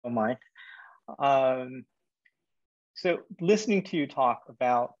don't mind. Um, so listening to you talk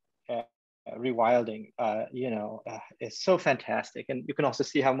about rewilding, is so fantastic. And you can also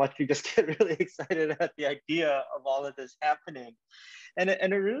see how much you just get really excited at the idea of all of this happening. And it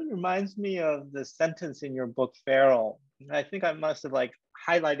really reminds me of the sentence in your book, Feral. I think I must have like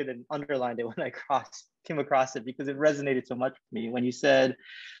highlighted and underlined it when I came across it because it resonated so much with me when you said,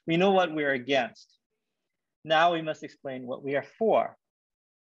 we know what we're against. Now we must explain what we are for.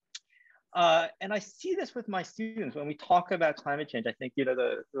 And I see this with my students when we talk about climate change. I think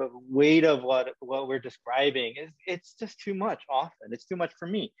the weight of what we're describing it's just too much. Often it's too much for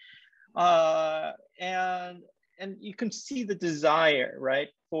me, and you can see the desire, right,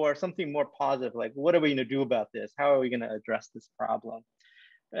 for something more positive. Like, what are we going to do about this? How are we going to address this problem?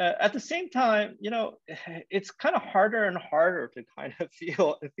 At the same time, it's kind of harder and harder to kind of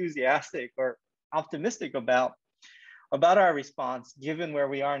feel enthusiastic or optimistic about our response, given where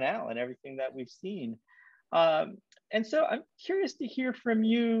we are now and everything that we've seen. And so I'm curious to hear from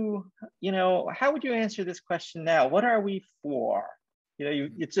you, how would you answer this question now? What are we for?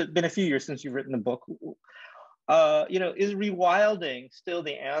 It's been a few years since you've written the book. Is rewilding still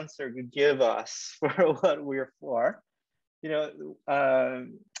the answer you give us for what we're for?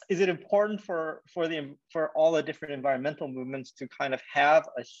 Is it important for all the different environmental movements to kind of have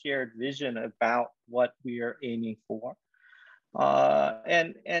a shared vision about what we are aiming for?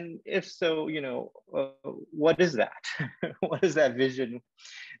 And if so, what is that? What is that vision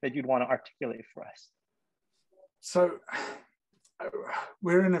that you'd want to articulate for us? So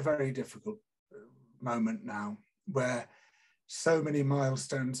we're in a very difficult moment now where so many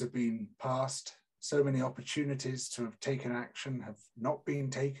milestones have been passed. So many opportunities to have taken action have not been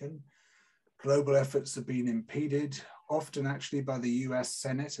taken. Global efforts have been impeded, often actually by the US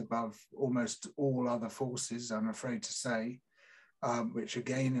Senate above almost all other forces, I'm afraid to say, which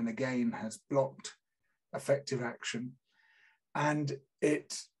again and again has blocked effective action. And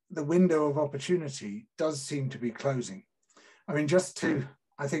the window of opportunity does seem to be closing. I mean, just to,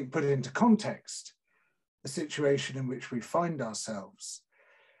 I think, put it into context, the situation in which we find ourselves,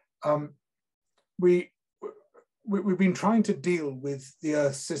 we've been trying to deal with the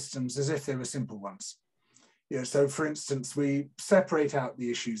Earth systems as if they were simple ones. So for instance, we separate out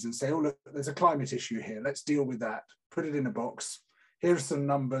the issues and say, oh, look, there's a climate issue here. Let's deal with that. Put it in a box. Here are some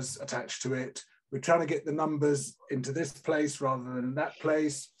numbers attached to it. We're trying to get the numbers into this place rather than that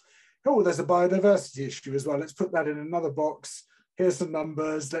place. Oh, there's a biodiversity issue as well. Let's put that in another box. Here's some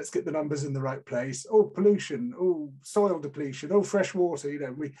numbers. Let's get the numbers in the right place. Oh, pollution. Oh, soil depletion. Oh, fresh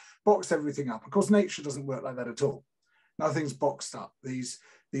water. We box everything up. Of course, nature doesn't work like that at all. Nothing's boxed up. These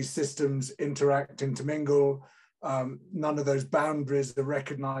systems interact, intermingle. None of those boundaries are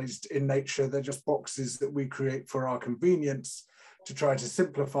recognized in nature. They're just boxes that we create for our convenience to try to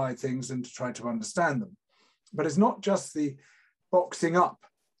simplify things and to try to understand them. But it's not just the boxing up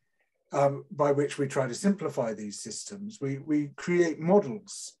by which we try to simplify these systems. We create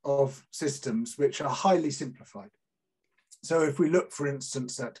models of systems which are highly simplified. So if we look, for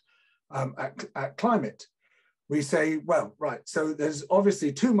instance, at climate, we say, well, right, so there's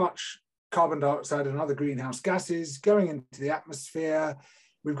obviously too much carbon dioxide and other greenhouse gases going into the atmosphere.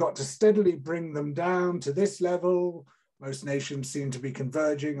 We've got to steadily bring them down to this level. Most nations seem to be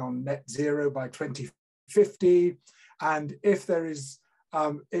converging on net zero by 2050. And if there is,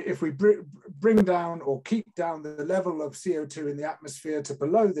 if we bring down or keep down the level of CO2 in the atmosphere to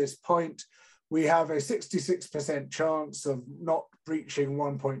below this point, we have a 66% chance of not breaching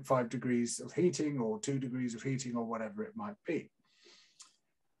 1.5 degrees of heating or 2 degrees of heating or whatever it might be.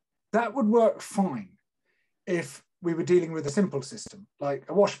 That would work fine if we were dealing with a simple system, like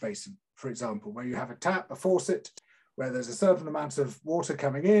a wash basin, for example, where you have a tap, a faucet, where there's a certain amount of water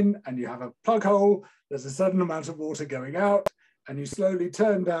coming in and you have a plug hole, there's a certain amount of water going out, and you slowly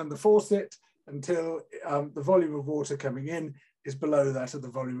turn down the faucet until the volume of water coming in is below that of the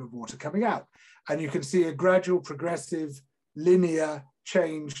volume of water coming out. And you can see a gradual, progressive, linear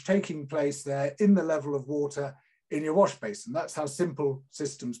change taking place there in the level of water in your wash basin. That's how simple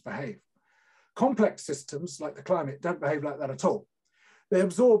systems behave. Complex systems, like the climate, don't behave like that at all. They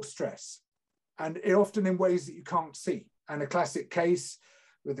absorb stress, and often in ways that you can't see. And a classic case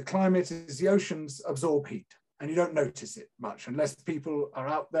with the climate is the oceans absorb heat, and you don't notice it much unless people are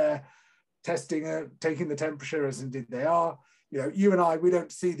out there testing it, taking the temperature, as indeed they are. You and I, we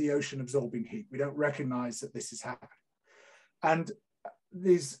don't see the ocean absorbing heat. We don't recognize that this is happening. And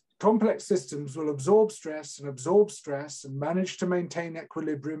these complex systems will absorb stress and manage to maintain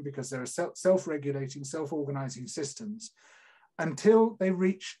equilibrium because they're self-regulating, self-organizing systems until they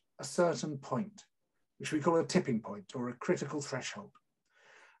reach a certain point, which we call a tipping point or a critical threshold.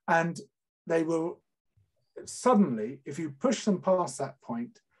 And they will suddenly, if you push them past that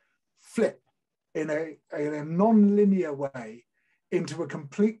point, flip in a non-linear way into a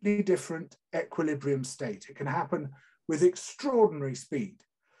completely different equilibrium state. It can happen with extraordinary speed.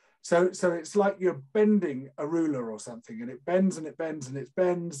 So it's like you're bending a ruler or something, and it bends and it bends and it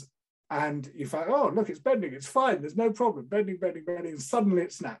bends, and you find, oh, look, it's bending, it's fine, there's no problem, bending, bending, bending, and suddenly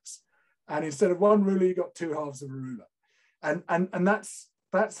it snaps. And instead of one ruler, you got two halves of a ruler. And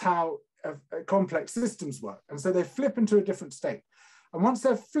that's how complex systems work. And so they flip into a different state. And once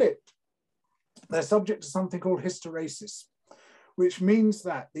they're flipped, they're subject to something called hysteresis, which means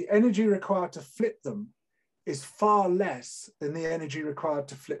that the energy required to flip them is far less than the energy required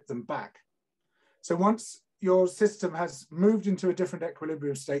to flip them back. So once your system has moved into a different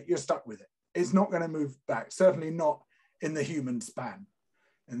equilibrium state, you're stuck with it. It's not going to move back, certainly not in the human span,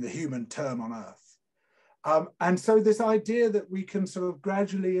 in the human term on Earth. And so this idea that we can sort of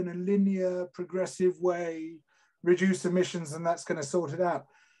gradually, in a linear, progressive way, reduce emissions and that's going to sort it out,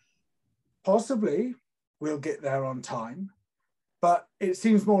 possibly we'll get there on time. But it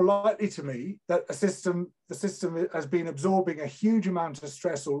seems more likely to me that the system has been absorbing a huge amount of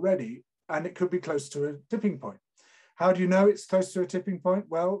stress already, and it could be close to a tipping point. How do you know it's close to a tipping point?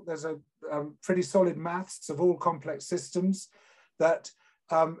 Well, there's a pretty solid maths of all complex systems that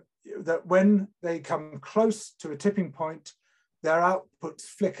when they come close to a tipping point, their outputs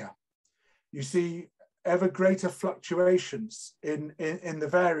flicker. You see ever greater fluctuations in the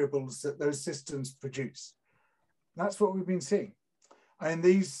variables that those systems produce. That's what we've been seeing. And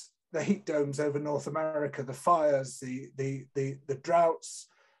the heat domes over North America, the fires, the droughts,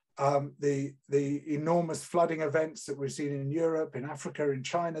 the enormous flooding events that we've seen in Europe, in Africa, in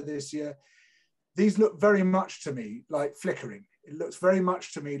China this year, these look very much to me like flickering. It looks very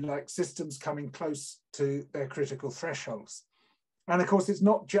much to me like systems coming close to their critical thresholds. And of course, it's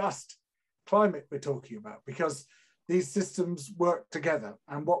not just climate we're talking about, because these systems work together.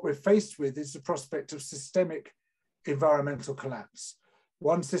 And what we're faced with is the prospect of systemic environmental collapse.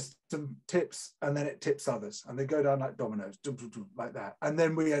 One system tips and then it tips others, and they go down like dominoes, like that. And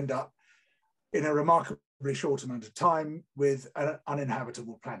then we end up in a remarkably short amount of time with an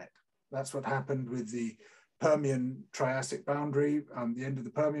uninhabitable planet. That's what happened with the Permian Triassic boundary, the end of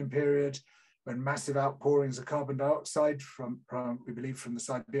the Permian period, when massive outpourings of carbon dioxide from we believe from the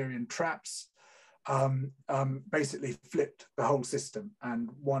Siberian traps, basically flipped the whole system,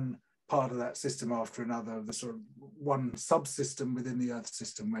 and one part of that system after another, the sort of one subsystem within the Earth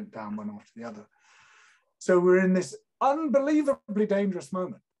system went down one after the other. So we're in this unbelievably dangerous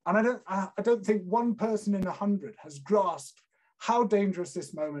moment. And I don't think one person in 100 has grasped how dangerous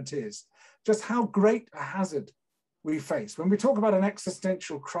this moment is, just how great a hazard we face. When we talk about an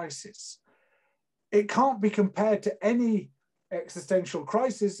existential crisis, it can't be compared to any existential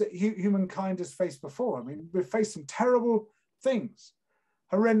crisis that humankind has faced before. I mean, we've faced some terrible things,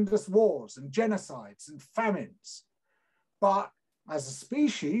 horrendous wars and genocides and famines. But as a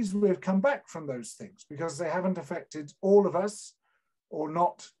species, we've come back from those things because they haven't affected all of us, or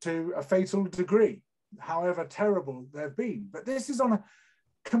not to a fatal degree, however terrible they've been. But this is on a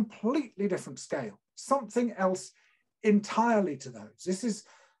completely different scale, something else entirely to those.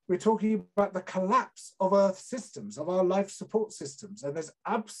 We're talking about the collapse of Earth systems, of our life support systems, and there's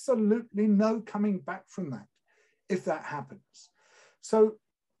absolutely no coming back from that if that happens. So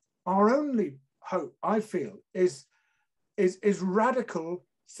our only hope, I feel, is radical,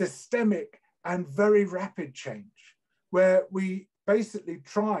 systemic, and very rapid change, where we basically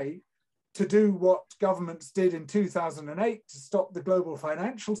try to do what governments did in 2008 to stop the global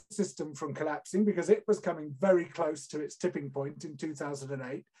financial system from collapsing, because it was coming very close to its tipping point in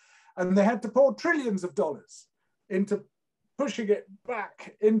 2008. And they had to pour trillions of dollars into pushing it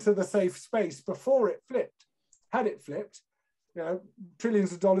back into the safe space before it flipped. Had it flipped,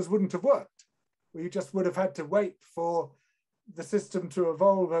 trillions of dollars wouldn't have worked. We just would have had to wait for the system to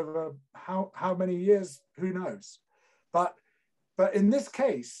evolve over how many years, who knows. But in this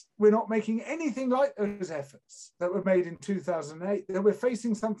case, we're not making anything like those efforts that were made in 2008. That we're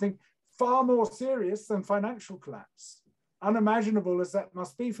facing something far more serious than financial collapse, unimaginable as that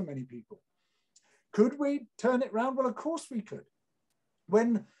must be for many people. Could we turn it around? Well, of course we could.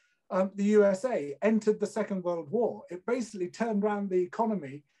 When the USA entered the Second World War, it basically turned around the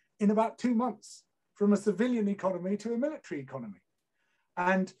economy in about 2 months, from a civilian economy to a military economy.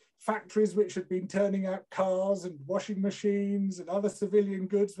 And factories which had been turning out cars and washing machines and other civilian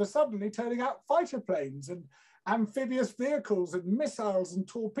goods were suddenly turning out fighter planes and amphibious vehicles and missiles and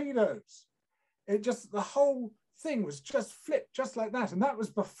torpedoes. The whole thing was just flipped just like that. And that was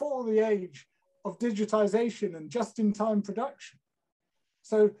before the age of digitization and just-in-time production.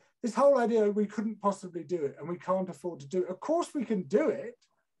 So this whole idea we couldn't possibly do it and we can't afford to do it. Of course we can do it.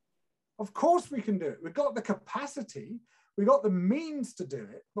 Of course we can do it. We've got the capacity, we've got the means to do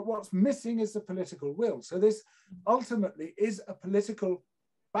it, but what's missing is the political will. So this ultimately is a political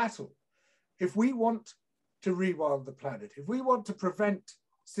battle. If we want to rewild the planet, if we want to prevent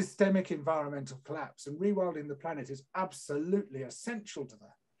systemic environmental collapse, and rewilding the planet is absolutely essential to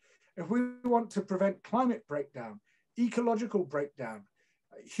that. If we want to prevent climate breakdown, ecological breakdown,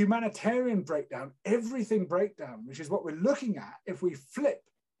 humanitarian breakdown, everything breakdown, which is what we're looking at if we flip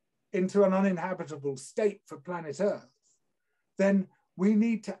into an uninhabitable state for planet Earth, then we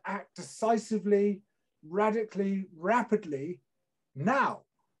need to act decisively, radically, rapidly now.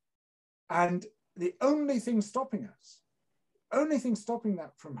 And the only thing stopping us, only thing stopping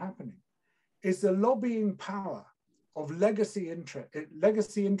that from happening is the lobbying power of legacy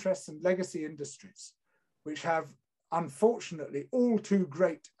interests and legacy industries, which have unfortunately all too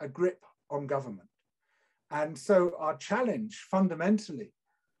great a grip on government. And so our challenge fundamentally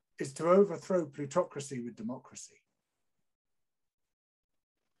is to overthrow plutocracy with democracy.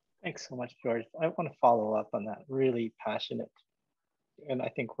 Thanks so much, George. I want to follow up on that really passionate and I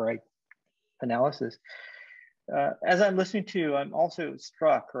think right analysis. As I'm listening to you, I'm also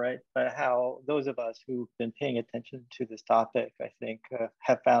struck, right, by how those of us who've been paying attention to this topic, I think,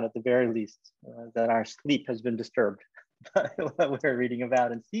 have found at the very least that our sleep has been disturbed by what we're reading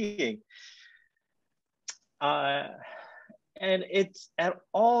about and seeing. And it's at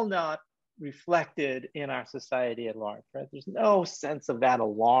all not reflected in our society at large, right? There's no sense of that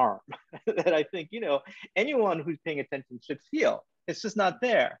alarm that I think, anyone who's paying attention should feel. It's just not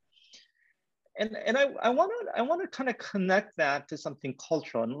there. And I want to kind of connect that to something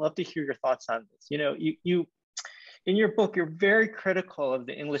cultural, and I'd love to hear your thoughts on this. You in your book, you're very critical of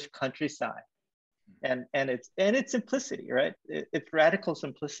the English countryside and its simplicity, right? It's radical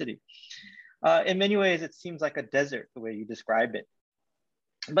simplicity. In many ways, it seems like a desert the way you describe it.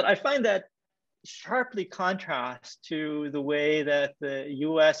 But I find that sharply contrasts to the way that the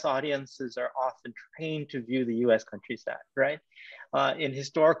US audiences are often trained to view the US countryside, right? In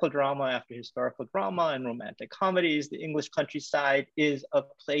historical drama after historical drama and romantic comedies, the English countryside is a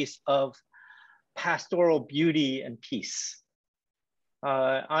place of pastoral beauty and peace.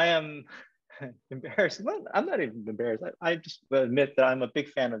 I am embarrassed. Well, I'm not even embarrassed. I just admit that I'm a big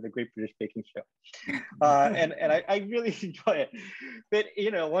fan of the Great British Baking Show. And I really enjoy it. But,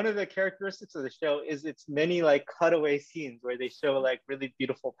 one of the characteristics of the show is its many like cutaway scenes where they show like really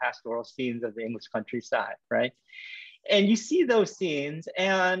beautiful pastoral scenes of the English countryside, right? And you see those scenes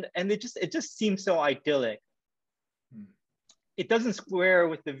and it just seems so idyllic. It doesn't square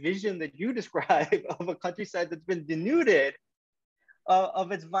with the vision that you describe of a countryside that's been denuded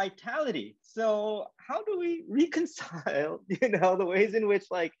of its vitality. So how do we reconcile, the ways in which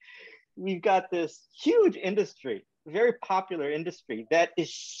like we've got this huge industry, very popular industry that is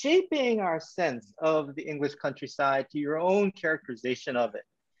shaping our sense of the English countryside to your own characterization of it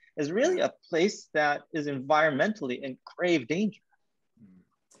as really a place that is environmentally in grave danger?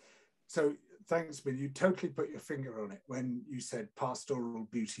 So thanks, Bill. You totally put your finger on it when you said pastoral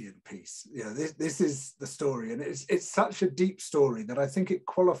beauty and peace. This is the story, and it's such a deep story that I think it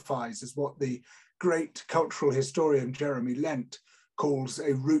qualifies as what the great cultural historian Jeremy Lent calls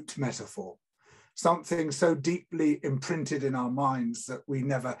a root metaphor, something so deeply imprinted in our minds that we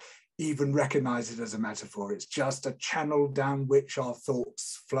never even recognize it as a metaphor. It's just a channel down which our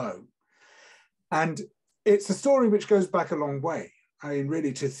thoughts flow. And it's a story which goes back a long way. I mean,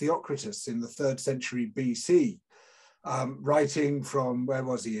 really to Theocritus in the 3rd century BC, writing from, where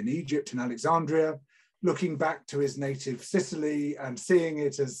was he, in Egypt, in Alexandria, looking back to his native Sicily and seeing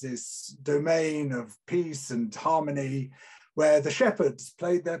it as this domain of peace and harmony, where the shepherds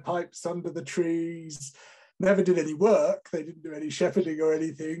played their pipes under the trees, never did any work, they didn't do any shepherding or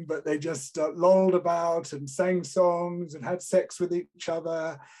anything, but they just lolled about and sang songs and had sex with each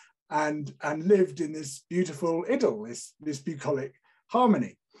other and lived in this beautiful idyll, this bucolic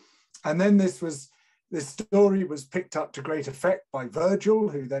harmony. And then this story was picked up to great effect by Virgil,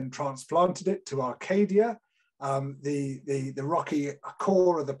 who then transplanted it to Arcadia, the rocky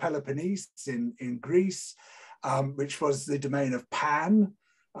core of the Peloponnese in Greece, which was the domain of Pan.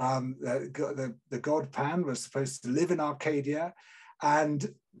 The god Pan was supposed to live in Arcadia,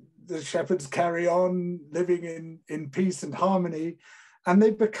 and the shepherds carry on living in peace and harmony, and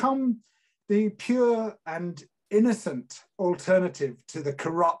they become the pure and innocent alternative to the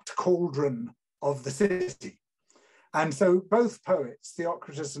corrupt cauldron of the city. And so both poets,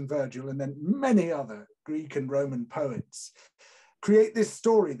 Theocritus and Virgil, and then many other Greek and Roman poets, create this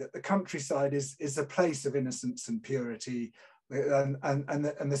story that the countryside is a place of innocence and purity,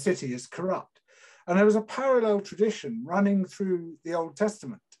 and the city is corrupt. And there was a parallel tradition running through the Old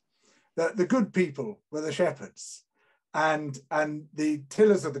Testament, that the good people were the shepherds, and the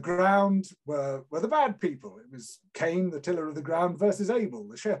tillers of the ground were the bad people. It was Cain, the tiller of the ground, versus Abel,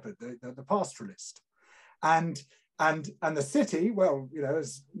 the shepherd, the pastoralist. And the city, well, you know,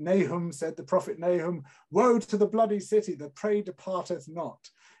 as Nahum said, the prophet Nahum, woe to the bloody city, the prey departeth not.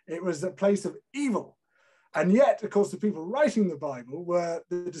 It was a place of evil. And yet, of course, the people writing the Bible were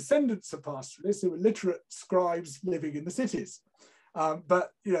the descendants of pastoralists who were literate scribes living in the cities.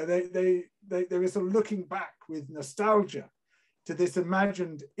 But, you know, they were sort of looking back with nostalgia to this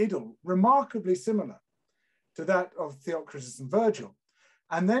imagined idyll, remarkably similar to that of Theocritus and Virgil.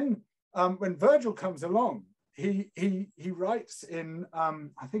 And then when Virgil comes along, he writes in,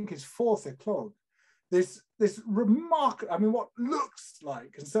 I think his fourth eclogue, this remarkable, I mean, what looks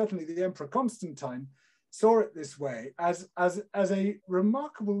like, and certainly the Emperor Constantine saw it this way, as a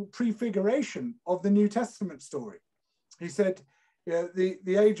remarkable prefiguration of the New Testament story. He said, you know,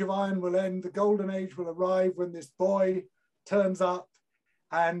 the age of iron will end, the golden age will arrive when this boy turns up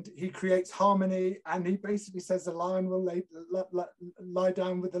and he creates harmony, and he basically says the lion will lie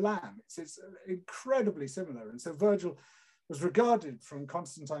down with the lamb. It's incredibly similar. And so Virgil was regarded from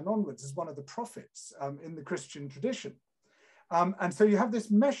Constantine onwards as one of the prophets in the Christian tradition. And so you have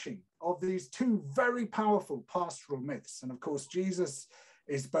this meshing of these two very powerful pastoral myths. And of course, Jesus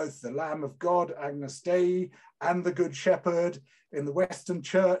is both the Lamb of God, Agnus Dei, and the Good Shepherd. In the Western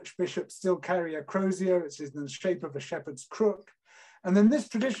Church, bishops still carry a crozier. It's in the shape of a shepherd's crook. And then this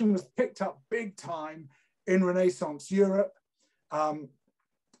tradition was picked up big time in Renaissance Europe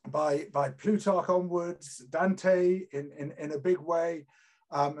by Plutarch onwards, Dante in a big way,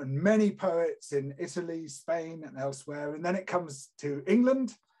 and many poets in Italy, Spain, and elsewhere. And then it comes to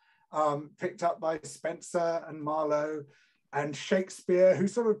England, picked up by Spenser and Marlowe, and Shakespeare, who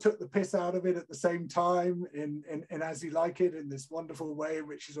sort of took the piss out of it at the same time in As You Like It, in this wonderful way in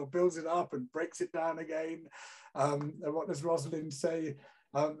which he sort of builds it up and breaks it down again. And what does Rosalind say?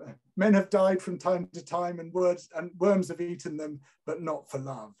 Men have died from time to time, and worms have eaten them, but not for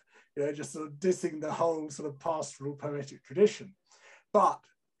love. You know, just sort of dissing the whole sort of pastoral poetic tradition. But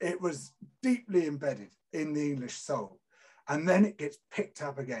it was deeply embedded in the English soul. And then it gets picked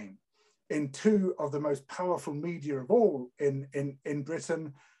up again in two of the most powerful media of all in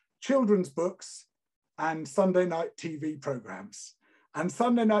Britain, children's books and Sunday night TV programs. And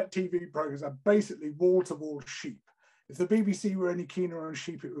Sunday night TV programs are basically wall-to-wall sheep. If the BBC were any keener on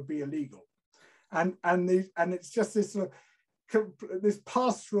sheep, it would be illegal. And it's just this sort of, this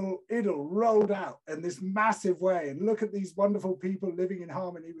pastoral idyll rolled out in this massive way. And look at these wonderful people living in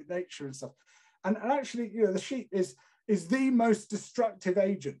harmony with nature and stuff. And actually, you know, the sheep is the most destructive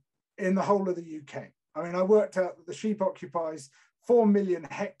agent in the whole of the UK. I mean, I worked out that the sheep occupies 4 million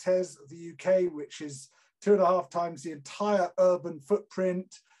hectares of the UK, which is 2.5 times the entire urban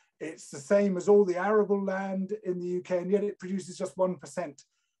footprint. It's the same as all the arable land in the UK, and yet it produces just 1%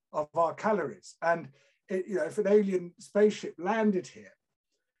 of our calories. And it, you know, if an alien spaceship landed here,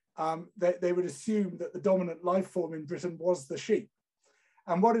 they would assume that the dominant life form in Britain was the sheep.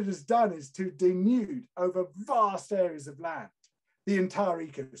 And what it has done is to denude over vast areas of land the entire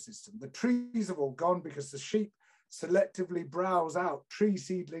ecosystem. The trees have all gone because the sheep selectively browse out tree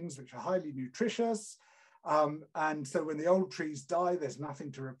seedlings, which are highly nutritious. And so when the old trees die, there's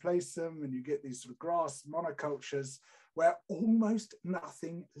nothing to replace them. And you get these sort of grass monocultures where almost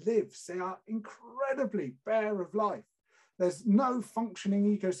nothing lives. They are incredibly bare of life. There's no functioning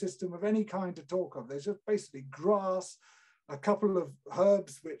ecosystem of any kind to talk of. There's just basically grass, a couple of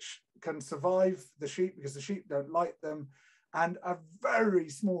herbs which can survive the sheep because the sheep don't like them, and a very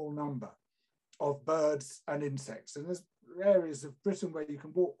small number of birds and insects. And there's areas of Britain where you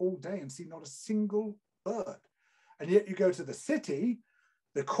can walk all day and see not a single bird. And yet you go to the city,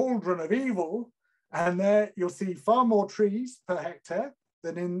 the cauldron of evil, and there you'll see far more trees per hectare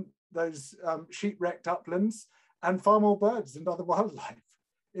than in those sheep-wrecked uplands, and far more birds and other wildlife.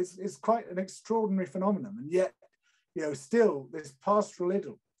 It's quite an extraordinary phenomenon. And yet, you know, still this pastoral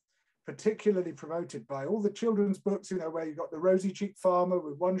idyll, particularly promoted by all the children's books, you know, where you've got the rosy-cheeked farmer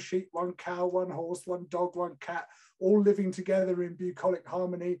with one sheep, one cow, one horse, one dog, one cat, all living together in bucolic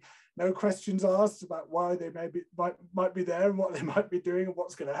harmony. No questions asked about why they might be there and what they might be doing and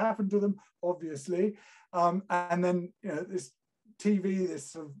what's going to happen to them, obviously. And then, you know, this TV,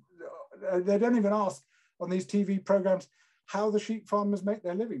 this sort of, they don't even ask on these TV programs how the sheep farmers make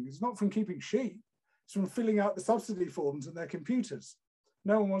their living. It's not from keeping sheep, it's from filling out the subsidy forms on their computers.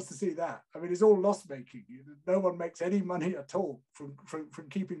 No one wants to see that. I mean, it's all loss making. No one makes any money at all from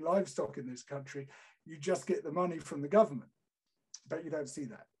keeping livestock in this country. You just get the money from the government. but you don't see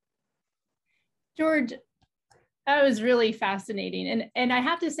that. George, that was really fascinating. And I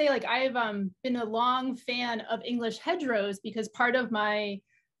have to say, like, I've been a long fan of English hedgerows because part of my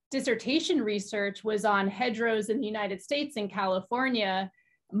dissertation research was on hedgerows in the United States and California,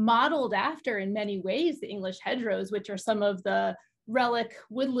 modeled after, in many ways, the English hedgerows, which are some of the relic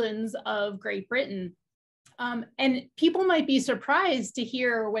woodlands of Great Britain. And people might be surprised to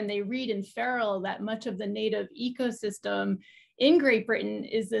hear when they read in Farrell that much of the native ecosystem in Great Britain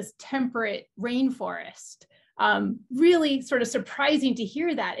is this temperate rainforest. Really sort of surprising to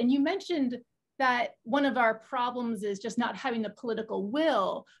hear that. And you mentioned that one of our problems is just not having the political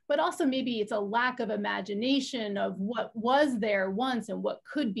will, but also maybe it's a lack of imagination of what was there once and what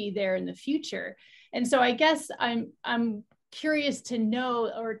could be there in the future. And so I guess I'm curious to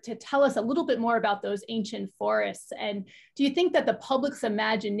know, or to tell us a little bit more about those ancient forests. And do you think that the public's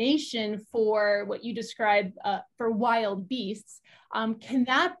imagination for what you describe for wild beasts, can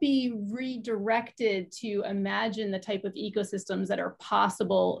that be redirected to imagine the type of ecosystems that are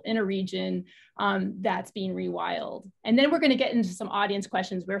possible in a region that's being rewild? And then we're going to get into some audience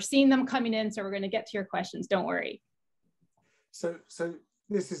questions. We're seeing them coming in, so we're going to get to your questions. Don't worry. So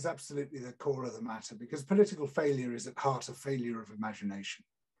this is absolutely the core of the matter, because political failure is at heart a failure of imagination.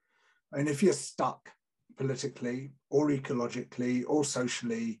 And if you're stuck politically or ecologically or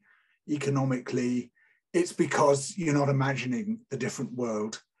socially, economically, it's because you're not imagining the different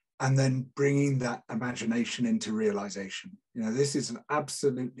world and then bringing that imagination into realization. You know, this is an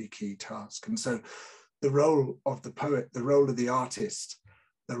absolutely key task. And so the role of the poet, the role of the artist,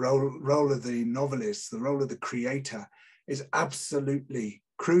 the role of the novelist, the role of the creator is absolutely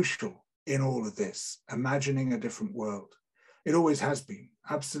crucial in all of this, imagining a different world. It always has been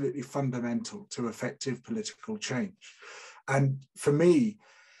absolutely fundamental to effective political change. And for me,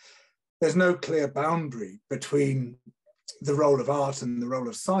 there's no clear boundary between the role of art and the role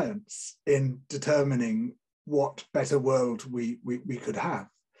of science in determining what better world we could have.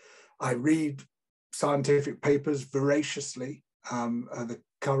 I read scientific papers voraciously. The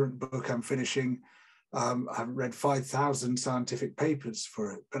current book I'm finishing, I've read 5,000 scientific papers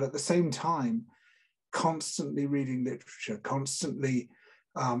for it, but at the same time, constantly reading literature, constantly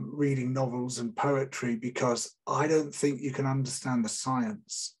reading novels and poetry, because I don't think you can understand the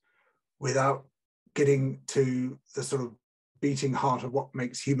science without getting to the sort of beating heart of what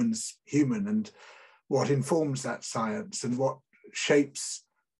makes humans human and what informs that science and what shapes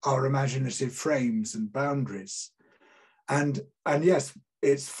our imaginative frames and boundaries. And yes,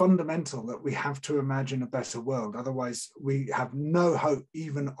 it's fundamental that we have to imagine a better world. Otherwise, we have no hope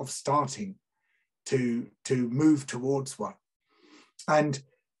even of starting to move towards one. And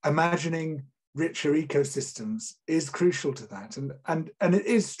imagining richer ecosystems is crucial to that. And it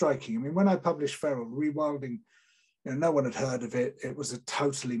is striking. I mean, when I published Feral, Rewilding, you know, no one had heard of it. It was a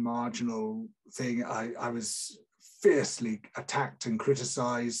totally marginal thing. I was fiercely attacked and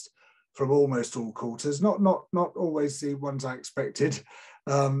criticized from almost all quarters, not always the ones I expected.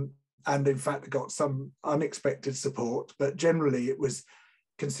 And in fact, got some unexpected support, but generally it was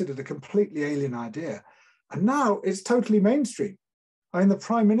considered a completely alien idea. And now it's totally mainstream. I mean, the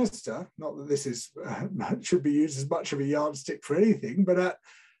Prime Minister, not that this is should be used as much of a yardstick for anything, but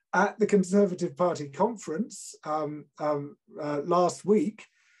at the Conservative Party conference last week,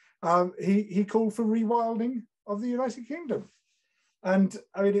 he called for rewilding of the United Kingdom. And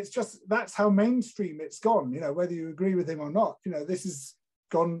I mean, it's just, that's how mainstream it's gone, you know, whether you agree with him or not, you know, this has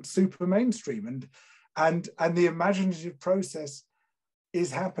gone super mainstream, and the imaginative process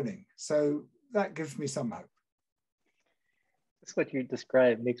is happening. So that gives me some hope. That's what you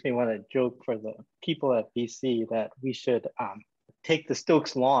described makes me want to joke for the people at BC that we should take the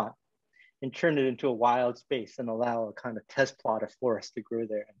Stokes lawn and turn it into a wild space and allow a kind of test plot of forest to grow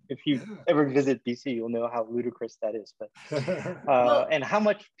there. If you ever visit BC, you'll know how ludicrous that is. But and how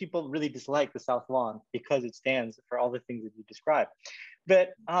much people really dislike the South Lawn because it stands for all the things that you described.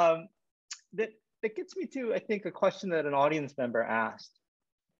 But that gets me to, I think, a question that an audience member asked.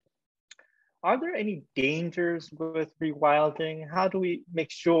 Are there any dangers with rewilding? How do we make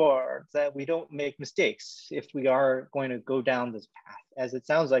sure that we don't make mistakes if we are going to go down this path, as it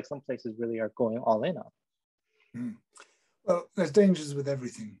sounds like some places really are going all in on? Well, there's dangers with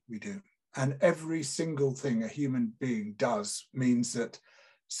everything we do. And every single thing a human being does means that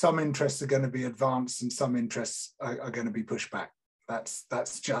some interests are going to be advanced and some interests are going to be pushed back.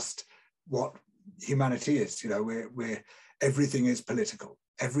 That's just what humanity is. You know, we're everything is political.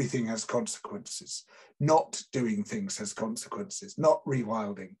 Everything has consequences. Not doing things has consequences. Not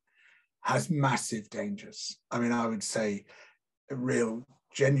rewilding has massive dangers. I mean, I would say real,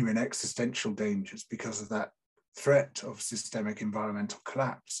 genuine existential dangers because of that threat of systemic environmental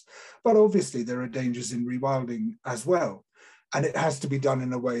collapse. But obviously there are dangers in rewilding as well. And it has to be done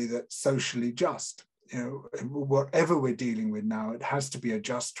in a way that's socially just. You know, whatever we're dealing with now, it has to be a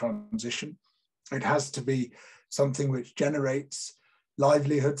just transition. It has to be something which generates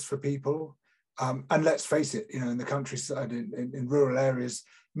livelihoods for people. And let's face it, you know, in the countryside, in rural areas,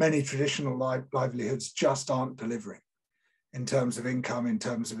 many traditional livelihoods just aren't delivering in terms of income, in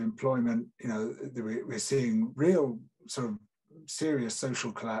terms of employment. You know, we're seeing real sort of serious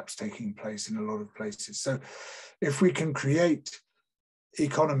social collapse taking place in a lot of places. So if we can create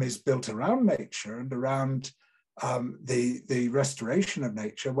economies built around nature and around the restoration of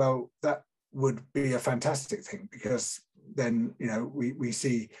nature, well, that would be a fantastic thing, because then, you know, we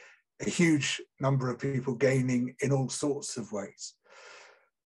see a huge number of people gaining in all sorts of ways.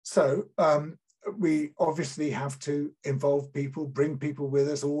 So we obviously have to involve people, bring people with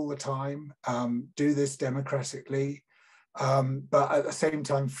us all the time, do this democratically, but at the same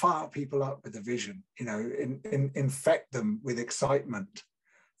time fire people up with a vision, you know, infect them with excitement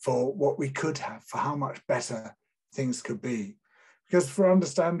for what we could have, for how much better things could be. Because for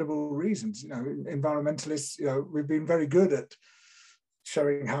understandable reasons, you know, environmentalists, you know, we've been very good at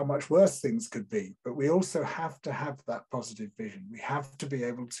showing how much worse things could be, but we also have to have that positive vision. We have to be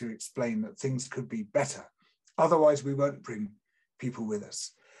able to explain that things could be better. Otherwise, we won't bring people with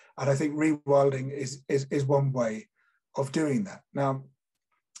us. And I think rewilding is one way of doing that. Now,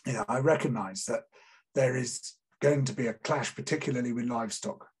 you know, I recognize that there is going to be a clash, particularly with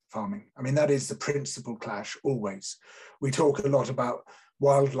livestock farming. I mean, that is the principal clash always. We talk a lot about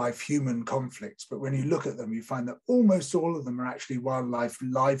wildlife-human conflicts, but when you look at them, you find that almost all of them are actually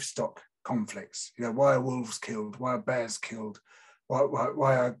wildlife-livestock conflicts. You know, why are wolves killed? Why are bears killed?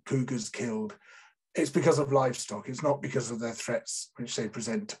 Why are cougars killed? It's because of livestock. It's not because of their threats which they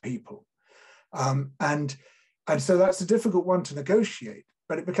present to people. And so that's a difficult one to negotiate,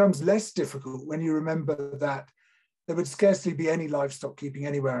 but it becomes less difficult when you remember that there would scarcely be any livestock keeping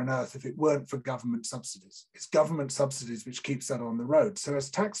anywhere on earth if it weren't for government subsidies. It's government subsidies which keeps that on the road. So as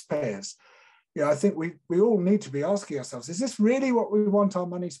taxpayers, you know, I think we all need to be asking ourselves, is this really what we want our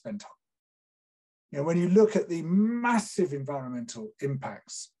money spent on? You know, when you look at the massive environmental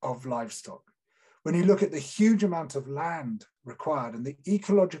impacts of livestock, when you look at the huge amount of land required and the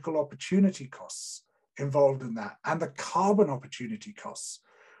ecological opportunity costs involved in that, and the carbon opportunity costs,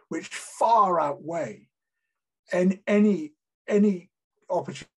 which far outweigh any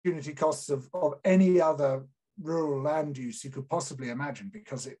opportunity costs of any other rural land use you could possibly imagine,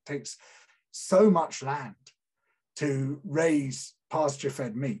 because it takes so much land to raise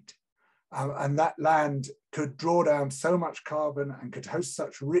pasture-fed meat. And that land could draw down so much carbon and could host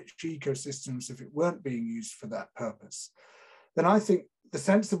such rich ecosystems if it weren't being used for that purpose. Then I think the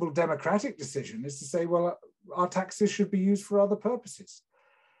sensible democratic decision is to say, well, our taxes should be used for other purposes.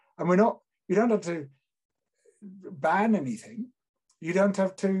 And you don't have to ban anything. You don't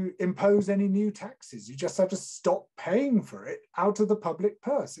have to impose any new taxes. You just have to stop paying for it out of the public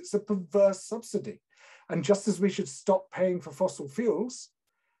purse. It's a perverse subsidy. And just as we should stop paying for fossil fuels,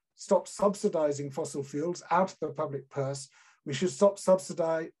 stop subsidizing fossil fuels out of the public purse, we should stop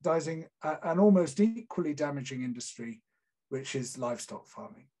subsidizing an almost equally damaging industry, which is livestock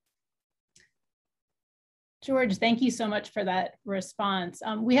farming. George, thank you so much for that response.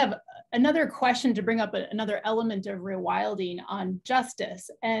 We have another question to bring up another element of rewilding on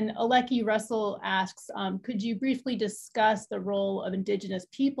justice. And Aleki Russell asks, could you briefly discuss the role of Indigenous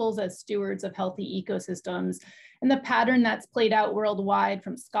peoples as stewards of healthy ecosystems and the pattern that's played out worldwide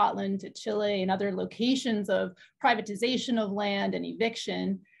from Scotland to Chile and other locations of privatization of land and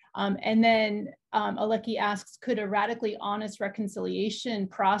eviction? And then Aleki asks, could a radically honest reconciliation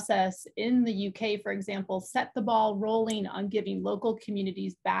process in the UK, for example, set the ball rolling on giving local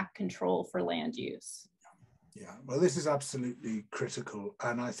communities back control for land use? Yeah, well, this is absolutely critical.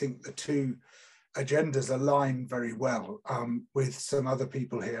 And I think the two agendas align very well. With some other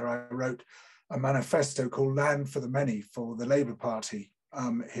people here, I wrote a manifesto called Land for the Many for the Labour Party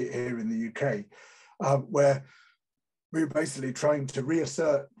here in the UK, where we're basically trying to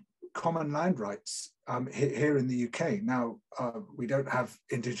reassert common land rights here in the UK. Now, we don't have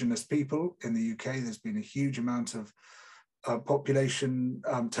Indigenous people in the UK. There's been a huge amount of population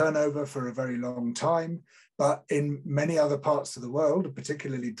turnover for a very long time, but in many other parts of the world,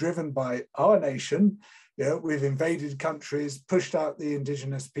 particularly driven by our nation, you know, we've invaded countries, pushed out the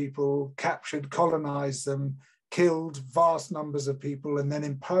Indigenous people, captured, colonized them, killed vast numbers of people, and then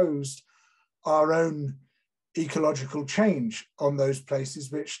imposed our own ecological change on those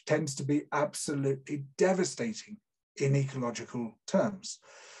places, which tends to be absolutely devastating in ecological terms.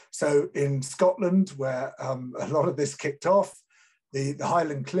 So in Scotland, where a lot of this kicked off, the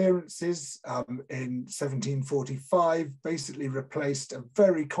Highland clearances in 1745 basically replaced a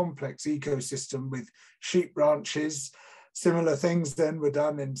very complex ecosystem with sheep ranches. Similar things then were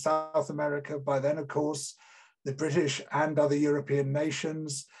done in South America. By then, of course, the British and other European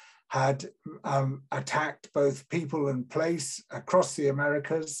nations had attacked both people and place across the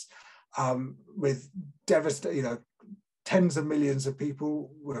Americas with devastating, tens of millions of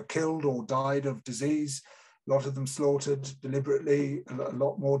people were killed or died of disease. A lot of them slaughtered deliberately. A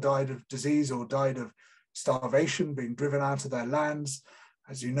lot more died of disease or died of starvation, being driven out of their lands,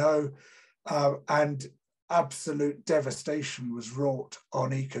 as you know. And absolute devastation was wrought on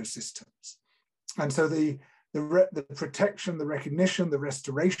ecosystems. And so the protection, the recognition, the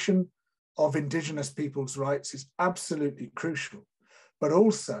restoration of indigenous people's rights is absolutely crucial, but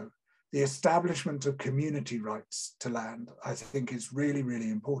also the establishment of community rights to land, I think, is really, really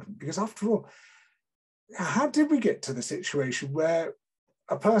important. Because after all, how did we get to the situation where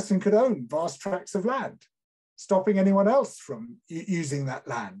a person could own vast tracts of land, stopping anyone else from using that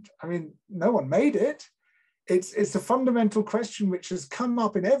land? I mean, no one made it. It's a fundamental question which has come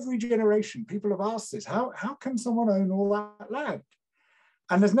up in every generation. People have asked this, how can someone own all that land?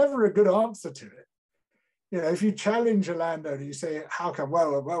 And there's never a good answer to it. If you challenge a landowner, you say, how come?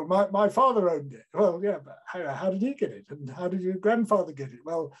 Well, my father owned it. Well, yeah, but how did he get it? And how did your grandfather get it?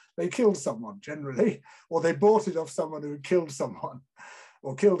 Well, they killed someone generally, or they bought it off someone who killed someone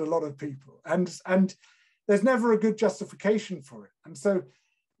or killed a lot of people. And there's never a good justification for it. And so,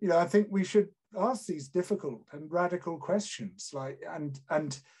 I think we should ask these difficult and radical questions,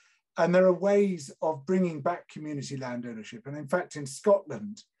 and there are ways of bringing back community land ownership. And in fact, in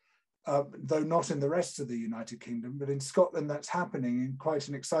Scotland, though not in the rest of the United Kingdom, but in Scotland, that's happening in quite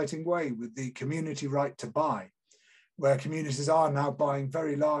an exciting way with the community right to buy, where communities are now buying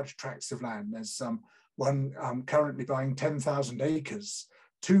very large tracts of land. There's one currently buying 10,000 acres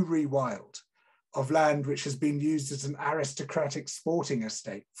to Rewild of land which has been used as an aristocratic sporting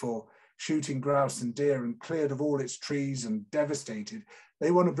estate for shooting grouse and deer and cleared of all its trees and devastated.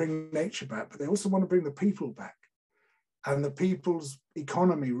 They want to bring nature back, but they also want to bring the people back and the people's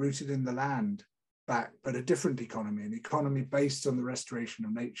economy rooted in the land back, but a different economy, an economy based on the restoration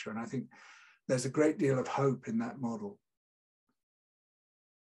of nature. And I think there's a great deal of hope in that model.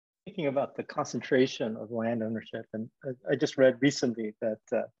 Thinking about the concentration of land ownership, and I just read recently that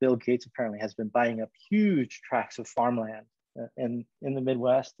Bill Gates apparently has been buying up huge tracts of farmland in the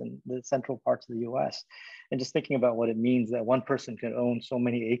Midwest and the central parts of the US. And just thinking about what it means that one person can own so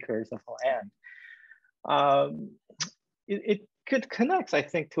many acres of land. It could connect, I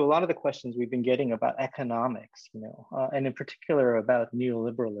think, to a lot of the questions we've been getting about economics, and in particular about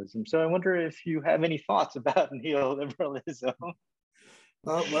neoliberalism. So I wonder if you have any thoughts about neoliberalism.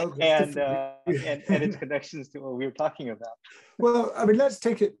 And its connections to what we were talking about. Well, I mean, let's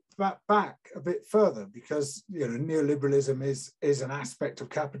take it back a bit further, because neoliberalism is an aspect of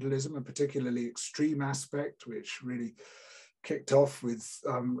capitalism, a particularly extreme aspect, which really kicked off with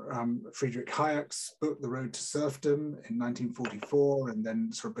Friedrich Hayek's book, The Road to Serfdom, in 1944, and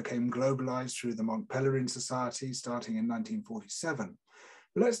then sort of became globalized through the Mont Pelerin Society starting in 1947.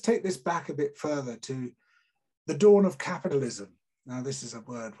 But let's take this back a bit further to the dawn of capitalism. Now, this is a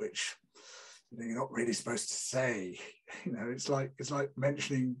word which you're not really supposed to say. It's like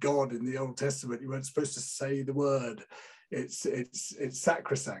mentioning God in the Old Testament. You weren't supposed to say the word. It's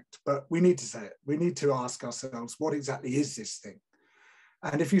sacrosanct, but we need to say it. We need to ask ourselves, what exactly is this thing?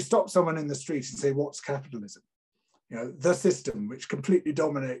 And if you stop someone in the street and say, what's capitalism? The system which completely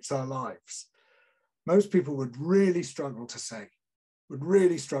dominates our lives. Most people would really struggle to say, would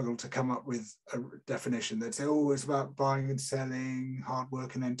really struggle to come up with a definition. They'd say, oh, it's about buying and selling, hard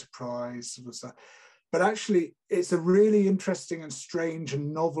work and enterprise, sort of stuff. But actually, it's a really interesting and strange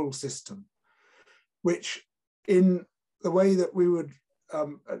and novel system, which in the way that we would, it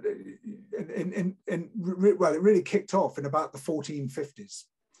really kicked off in about the 1450s.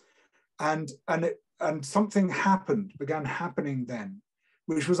 And something began happening then,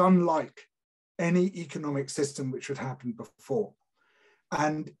 which was unlike any economic system which had happened before.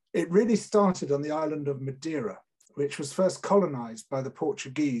 And it really started on the island of Madeira, which was first colonized by the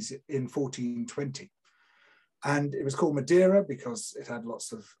Portuguese in 1420. And it was called Madeira because it had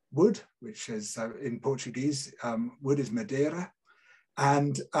lots of wood, which is in Portuguese, wood is Madeira.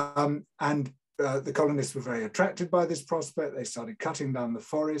 And the colonists were very attracted by this prospect. They started cutting down the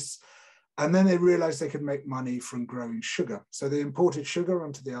forests. And then they realized they could make money from growing sugar. So they imported sugar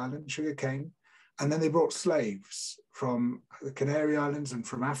onto the island, sugar cane. And then they brought slaves from the Canary Islands and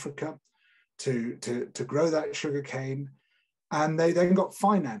from Africa to grow that sugar cane. And they then got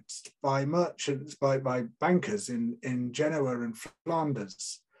financed by merchants, by bankers in Genoa and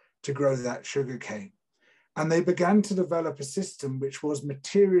Flanders to grow that sugarcane. And they began to develop a system which was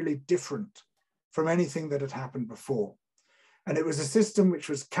materially different from anything that had happened before. And it was a system which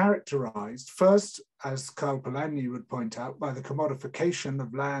was characterized first, as Karl Polanyi would point out, by the commodification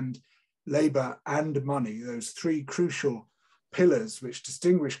of land, labor, and money, those three crucial pillars which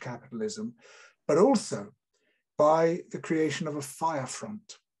distinguish capitalism, but also by the creation of a fire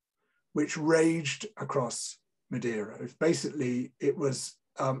front, which raged across Madeira. It was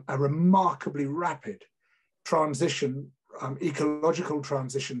a remarkably rapid transition, ecological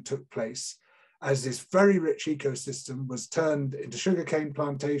transition took place as this very rich ecosystem was turned into sugarcane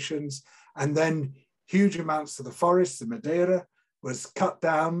plantations, and then huge amounts of the forest, the Madeira, was cut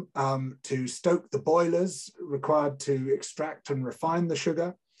down to stoke the boilers required to extract and refine the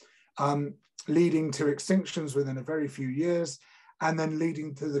sugar, leading to extinctions within a very few years, and then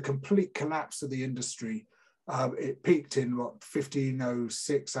leading to the complete collapse of the industry. It peaked in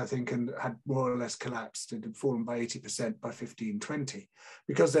 1506, I think, and had more or less collapsed. It had fallen by 80% by 1520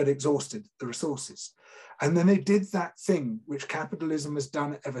 because they'd exhausted the resources. And then they did that thing which capitalism has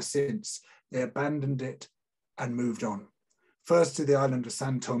done ever since. They abandoned it and moved on. First to the island of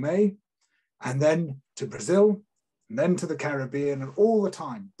San Tome, and then to Brazil, and then to the Caribbean, and all the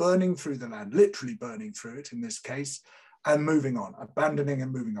time burning through the land, literally burning through it in this case, and moving on, abandoning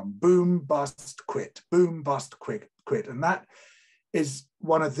and moving on. Boom, bust, quit. Boom, bust, quit. And that is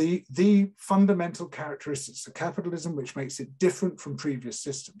one of the fundamental characteristics of capitalism, which makes it different from previous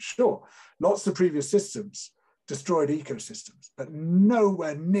systems. Sure, lots of previous systems destroyed ecosystems, but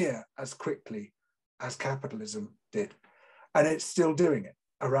nowhere near as quickly as capitalism did. And it's still doing it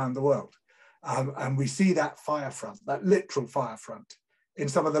around the world. And we see that fire front, that literal fire front, in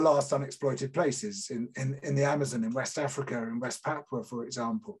some of the last unexploited places in the Amazon, in West Africa, in West Papua, for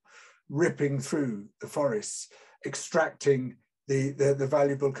example, ripping through the forests, extracting the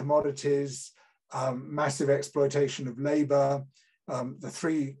valuable commodities, massive exploitation of labor, the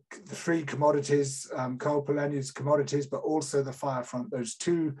three commodities, Karl Polanyi's commodities, but also the fire front, those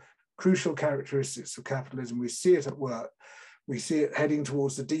two crucial characteristics of capitalism. We see it at work. We see it heading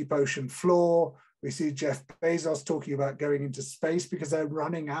towards the deep ocean floor. We see Jeff Bezos talking about going into space because they're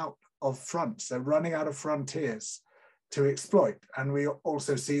running out of fronts. They're running out of frontiers to exploit. And we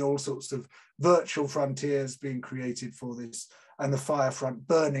also see all sorts of virtual frontiers being created for this, and the fire front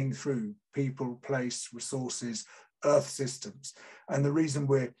burning through people, place, resources, earth systems. And the reason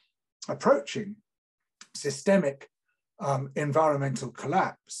we're approaching systemic environmental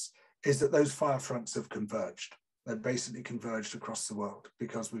collapse is that those fire fronts have converged. They're basically converged across the world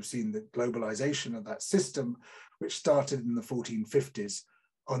because we've seen the globalization of that system, which started in the 1450s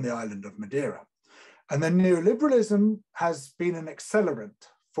on the island of Madeira. And then neoliberalism has been an accelerant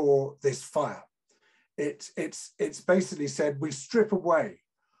for this fire. It's basically said we strip away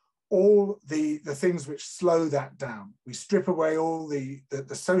all the things which slow that down. We strip away all the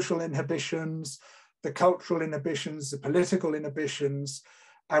social inhibitions, the cultural inhibitions, the political inhibitions,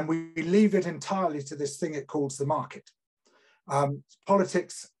 and we leave it entirely to this thing it calls the market.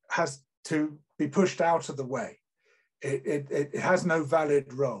 Politics has to be pushed out of the way. It has no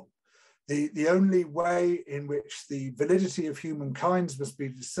valid role. The only way in which the validity of humankind must be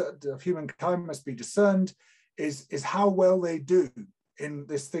discerned is how well they do in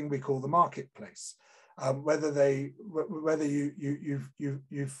this thing we call the marketplace. Whether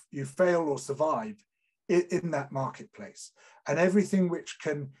you fail or survive in that marketplace, and everything which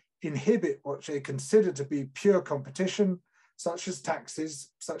can inhibit what they consider to be pure competition, such as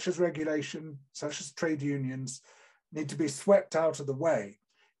taxes, such as regulation, such as trade unions, need to be swept out of the way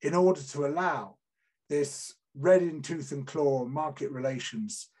in order to allow this red in tooth and claw market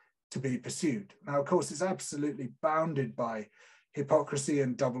relations to be pursued. Now, of course, it's absolutely bounded by hypocrisy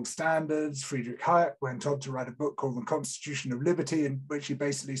and double standards. Friedrich Hayek went on to write a book called The Constitution of Liberty, in which he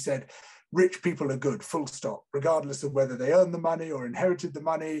basically said, rich people are good, full stop, regardless of whether they earned the money or inherited the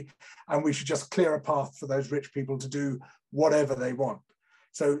money, and we should just clear a path for those rich people to do whatever they want.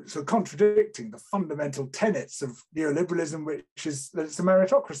 So contradicting the fundamental tenets of neoliberalism, which is that it's a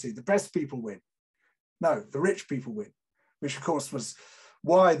meritocracy, the best people win. No, the rich people win, which of course was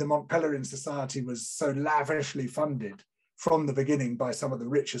why the Mont Pelerin Society was so lavishly funded from the beginning by some of the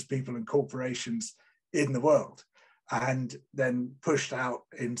richest people and corporations in the world, and then pushed out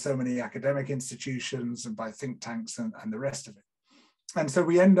in so many academic institutions and by think tanks and the rest of it. And so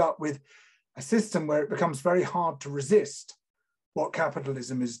we end up with a system where it becomes very hard to resist what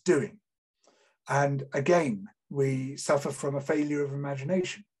capitalism is doing. And again, we suffer from a failure of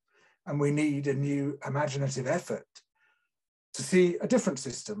imagination, and we need a new imaginative effort to see a different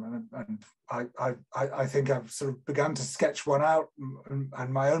system. And I think I've sort of begun to sketch one out,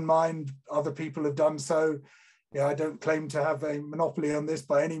 and my own mind, other people have done so. Yeah, I don't claim to have a monopoly on this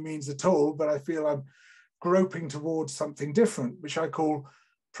by any means at all, but I feel I'm groping towards something different, which I call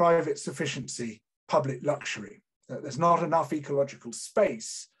private sufficiency, public luxury. There's not enough ecological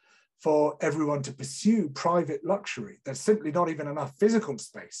space for everyone to pursue private luxury. There's simply not even enough physical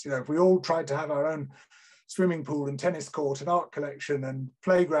space. You know, if we all tried to have our own swimming pool and tennis court and art collection and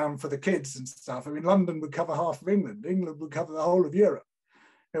playground for the kids and stuff, I mean, London would cover half of England. England would cover the whole of Europe.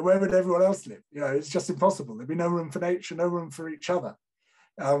 You know, where would everyone else live? You know, it's just impossible. There'd be no room for nature, no room for each other.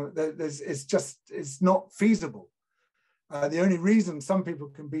 It's not feasible. The only reason some people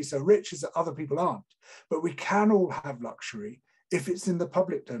can be so rich is that other people aren't. But we can all have luxury if it's in the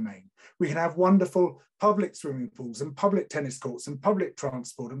public domain. We can have wonderful public swimming pools and public tennis courts and public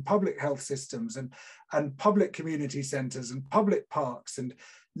transport and public health systems and public community centres and public parks and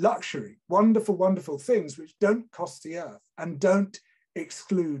luxury, wonderful, wonderful things which don't cost the earth and don't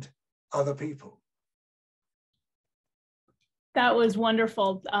exclude other people. That was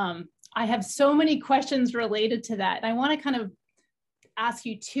wonderful. I have so many questions related to that. And I want to kind of ask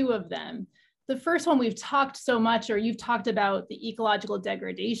you two of them. The first one, we've talked so much, or you've talked about the ecological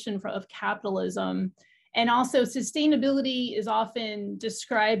degradation of capitalism. And also sustainability is often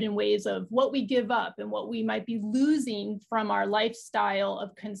described in ways of what we give up and what we might be losing from our lifestyle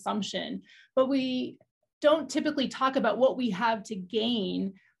of consumption. But we don't typically talk about what we have to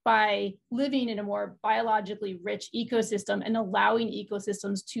gain by living in a more biologically rich ecosystem and allowing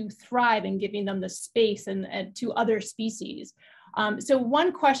ecosystems to thrive and giving them the space and to other species. So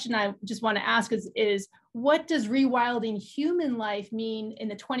one question I just want to ask is what does rewilding human life mean in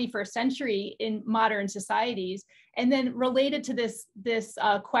the 21st century in modern societies? And then related to this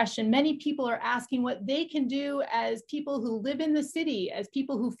question, many people are asking what they can do as people who live in the city, as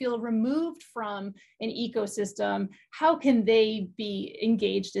people who feel removed from an ecosystem. How can they be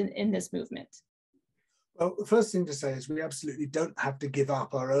engaged in this movement? Well, the first thing to say is we absolutely don't have to give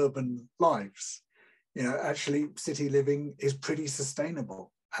up our urban lives. You know, actually, city living is pretty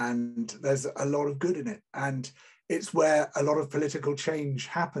sustainable and there's a lot of good in it. And it's where a lot of political change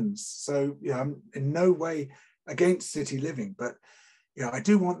happens. So, you know, I'm in no way against city living, but, you know, I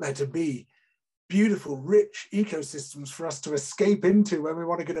do want there to be beautiful, rich ecosystems for us to escape into when we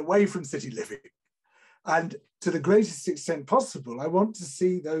want to get away from city living. And to the greatest extent possible, I want to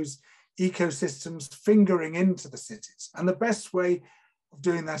see those ecosystems fingering into the cities. And the best way of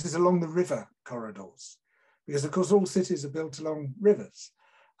doing that is along the river corridors, because of course all cities are built along rivers,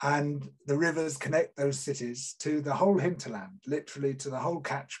 and the rivers connect those cities to the whole hinterland, literally to the whole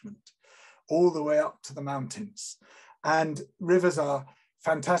catchment, all the way up to the mountains. And rivers are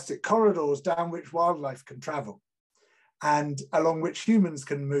fantastic corridors down which wildlife can travel and along which humans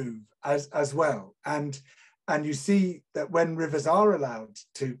can move as well. And you see that when rivers are allowed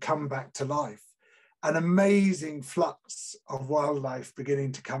to come back to life, an amazing flux of wildlife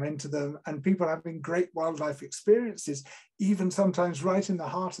beginning to come into them, and people having great wildlife experiences, even sometimes right in the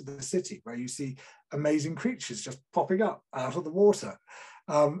heart of the city, where you see amazing creatures just popping up out of the water,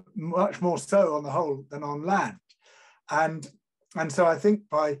 much more so on the whole than on land. And so I think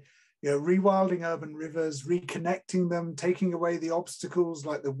by rewilding urban rivers, reconnecting them, taking away the obstacles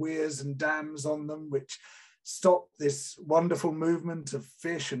like the weirs and dams on them, which stop this wonderful movement of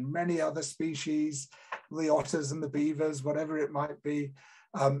fish and many other species, the otters and the beavers, whatever it might be,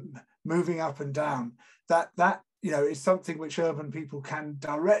 moving up and down. That is something which urban people can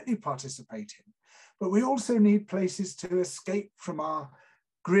directly participate in. But we also need places to escape from our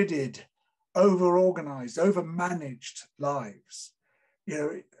gridded, over-organized, over-managed lives. You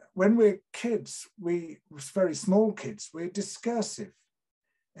know, when we're kids, very small kids, we're discursive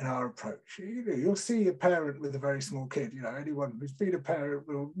in our approach. You'll see a parent with a very small kid, anyone who's been a parent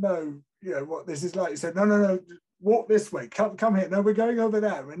will know, what this is like. You say, no, walk this way, come here. No, we're going over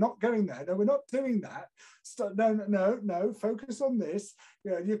there. We're not going there. No, we're not doing that. No, focus on this.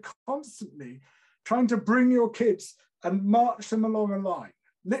 You're constantly trying to bring your kids and march them along a line.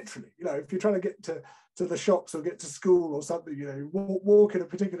 Literally, if you're trying to get to the shops or get to school or something, walk in a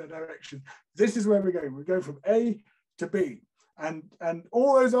particular direction. This is where we're going. We go from A to B. And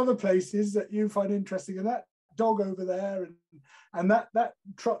all those other places that you find interesting, and that dog over there and that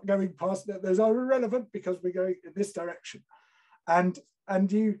truck going past, those are irrelevant because we're going in this direction. And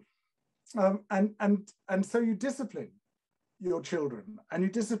so you discipline your children and you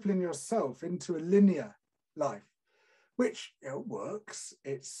discipline yourself into a linear life, which works,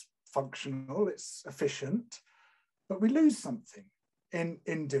 it's functional, it's efficient, but we lose something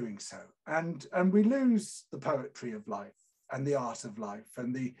in doing so. And we lose the poetry of life. and the art of life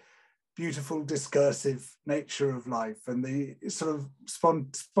and the beautiful discursive nature of life and the sort of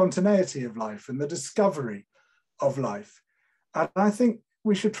spontaneity of life and the discovery of life. And I think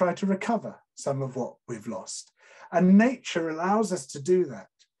we should try to recover some of what we've lost. And nature allows us to do that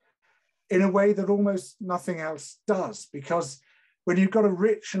in a way that almost nothing else does, because when you've got a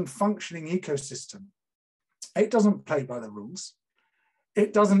rich and functioning ecosystem, it doesn't play by the rules.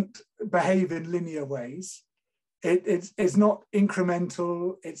 It doesn't behave in linear ways. It's not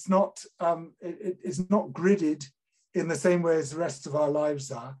incremental. It's not gridded in the same way as the rest of our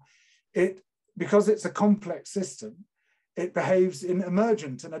lives are. Because it's a complex system, it behaves in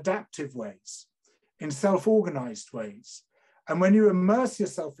emergent and adaptive ways, in self-organized ways. And when you immerse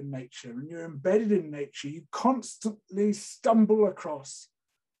yourself in nature and you're embedded in nature, you constantly stumble across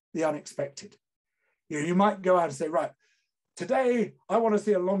the unexpected. You might go out and say, right, today I want to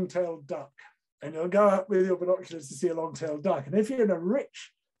see a long-tailed duck. And you'll go out with your binoculars to see a long-tailed duck. And if you're in a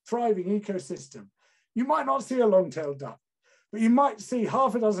rich, thriving ecosystem, you might not see a long-tailed duck, but you might see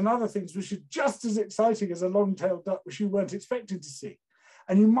half a dozen other things which are just as exciting as a long-tailed duck, which you weren't expecting to see.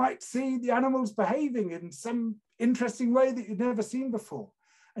 And you might see the animals behaving in some interesting way that you'd never seen before.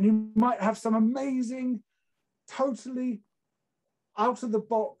 And you might have some amazing, totally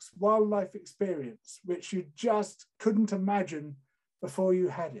out-of-the-box wildlife experience, which you just couldn't imagine before you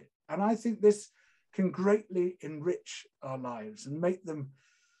had it. And I think this can greatly enrich our lives and make them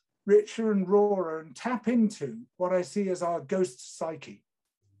richer and rawer and tap into what I see as our ghost psyche.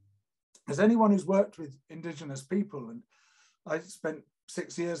 As anyone who's worked with Indigenous people, and I spent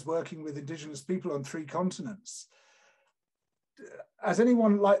 6 years working with Indigenous people on 3 continents, as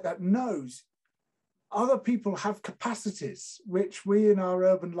anyone like that knows, other people have capacities which we in our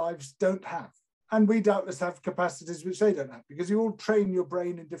urban lives don't have. And we doubtless have capacities which they don't have, because you all train your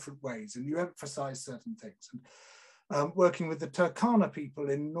brain in different ways and you emphasize certain things. And working with the Turkana people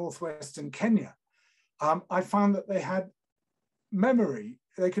in northwestern Kenya, I found that they had memory.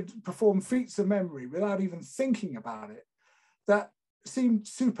 They could perform feats of memory without even thinking about it that seemed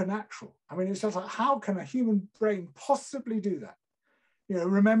supernatural. I mean, it's just like, how can a human brain possibly do that?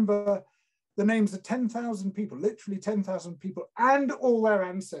 Remember the names of 10,000 people, literally 10,000 people, and all their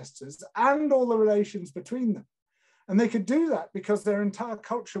ancestors and all the relations between them. And they could do that because their entire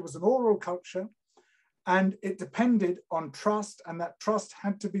culture was an oral culture, and it depended on trust, and that trust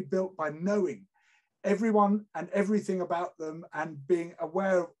had to be built by knowing everyone and everything about them and being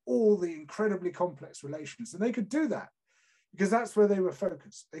aware of all the incredibly complex relations. And they could do that because that's where they were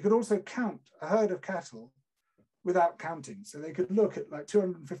focused. They could also count a herd of cattle without counting. So they could look at like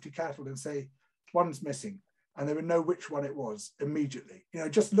 250 cattle and say, one's missing, and they would know which one it was immediately.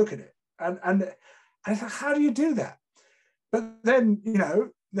 Just look at it. And I thought, how do you do that? But then,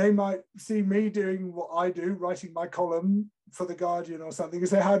 they might see me doing what I do, writing my column for The Guardian or something, and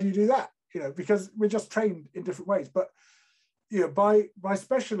say, how do you do that? Because we're just trained in different ways. But by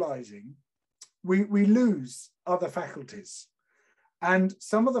specializing, we lose other faculties. And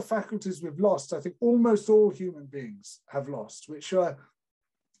some of the faculties we've lost, I think almost all human beings have lost, which are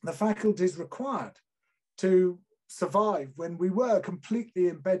the faculties required to survive when we were completely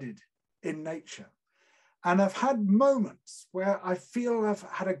embedded in nature. And I've had moments where I feel I've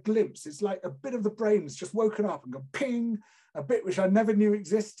had a glimpse. It's like a bit of the brain has just woken up and gone ping, a bit which I never knew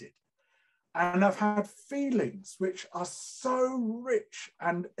existed. And I've had feelings which are so rich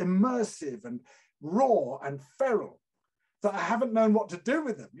and immersive and raw and feral that I haven't known what to do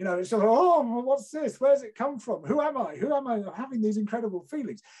with them. It's just, oh, what's this? Where's it come from? Who am I? Who am I? I'm having these incredible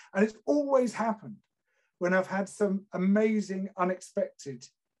feelings. And it's always happened when I've had some amazing, unexpected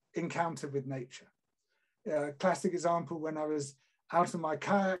encounter with nature. A classic example, when I was out on my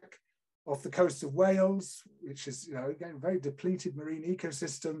kayak off the coast of Wales, which is, again, a very depleted marine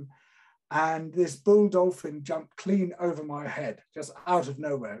ecosystem. And this bull dolphin jumped clean over my head, just out of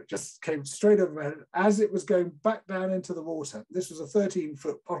nowhere. It just came straight over my head as it was going back down into the water. This was a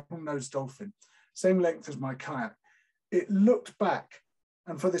 13-foot bottlenose dolphin, same length as my kayak. It looked back,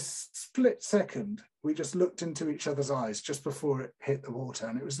 and for this split second, we just looked into each other's eyes just before it hit the water.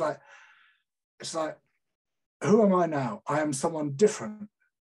 And it's like, who am I now? I am someone different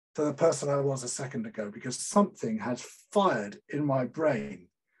to the person I was a second ago, because something has fired in my brain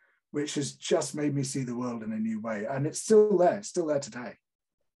which has just made me see the world in a new way. And it's still there today.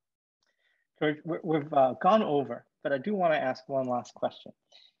 George, we've gone over, but I do want to ask one last question.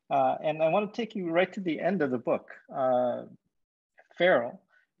 And I want to take you right to the end of the book, Feral,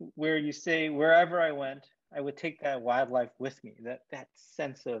 where you say, wherever I went, I would take that wildlife with me, that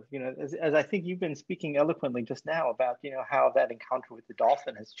sense of, as I think you've been speaking eloquently just now about, how that encounter with the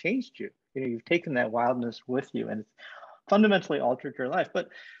dolphin has changed you. You've taken that wildness with you, and it's fundamentally altered your life. But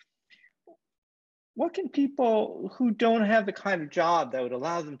what can people who don't have the kind of job that would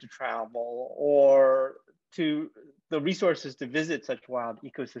allow them to travel or to the resources to visit such wild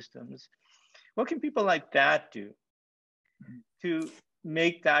ecosystems, what can people like that do to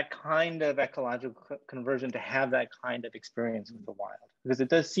make that kind of ecological conversion, to have that kind of experience with the wild? Because it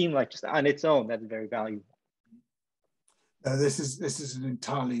does seem like just on its own, that's very valuable. This is an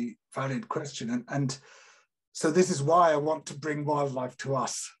entirely valid question. And so this is why I want to bring wildlife to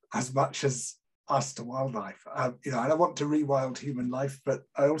us as much as us to wildlife. You know, I don't want to rewild human life, but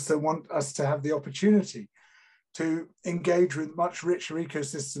I also want us to have the opportunity to engage with much richer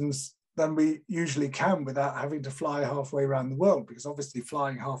ecosystems than we usually can without having to fly halfway around the world, because obviously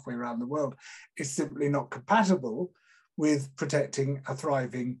flying halfway around the world is simply not compatible with protecting a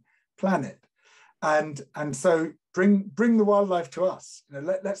thriving planet. And so bring the wildlife to us. You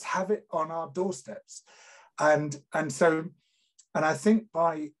know, let's have it on our doorsteps. And I think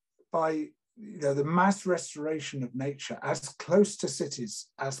by you know, the mass restoration of nature as close to cities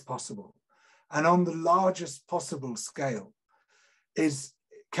as possible and on the largest possible scale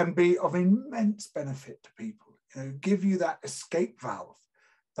can be of immense benefit to people. You know, give you that escape valve,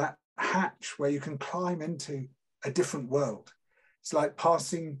 that hatch where you can climb into a different world. It's like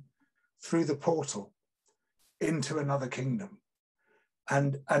passing through the portal into another kingdom.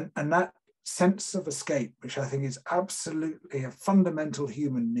 And that sense of escape, which I think is absolutely a fundamental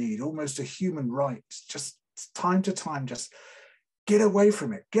human need, almost a human right, just time to time, just get away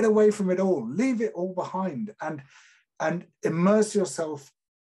from it all, leave it all behind and immerse yourself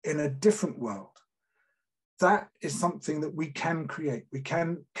in a different world. That is something that we can create. We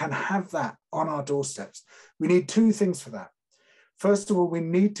can have that on our doorsteps. We need two things for that. First of all, we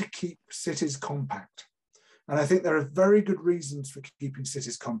need to keep cities compact. And I think there are very good reasons for keeping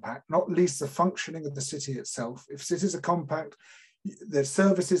cities compact, not least the functioning of the city itself. If cities are compact, the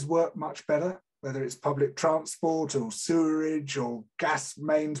services work much better, whether it's public transport or sewerage or gas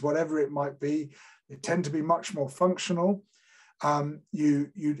mains, whatever it might be. They tend to be much more functional.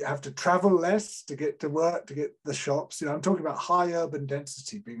 You have to travel less to get to work, to get the shops. You know, I'm talking about high urban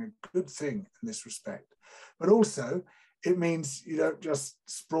density being a good thing in this respect. But also, it means you don't just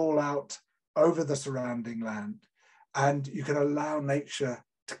sprawl out over the surrounding land, and you can allow nature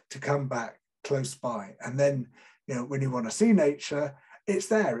to come back close by. And then, you know, when you want to see nature, it's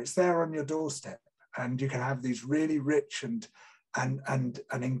there on your doorstep, and you can have these really rich and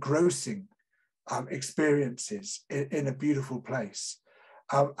engrossing experiences in a beautiful place.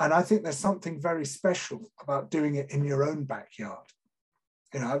 And I think there's something very special about doing it in your own backyard.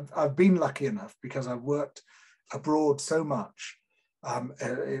 You know, I've been lucky enough because I've worked abroad so much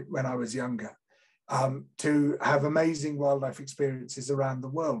when I was younger, to have amazing wildlife experiences around the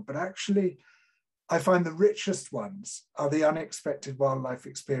world. But actually, I find the richest ones are the unexpected wildlife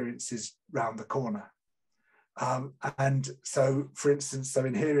experiences round the corner. And so, for instance,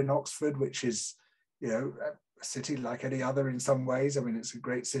 here in Oxford, which is, you know, a city like any other in some ways. I mean, it's a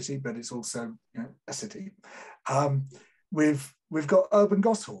great city, but it's also, you know, a city. We've got urban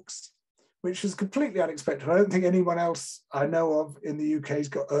goshawks, which is completely unexpected. I don't think anyone else I know of in the UK has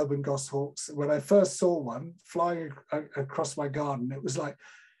got urban goshawks. When I first saw one flying across my garden, it was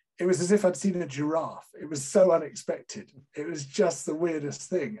as if I'd seen a giraffe. It was so unexpected. It was just the weirdest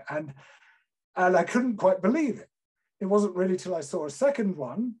thing. And I couldn't quite believe it. It wasn't really till I saw a second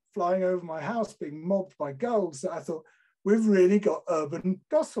one flying over my house being mobbed by gulls that I thought, we've really got urban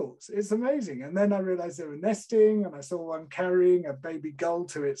goshawks. It's amazing. And then I realized they were nesting, and I saw one carrying a baby gull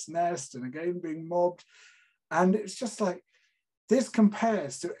to its nest and again being mobbed. And it's just like, this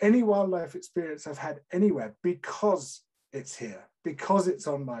compares to any wildlife experience I've had anywhere, because it's here, because it's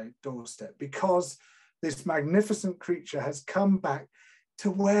on my doorstep, because this magnificent creature has come back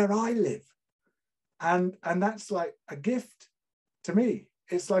to where I live. And that's like a gift to me.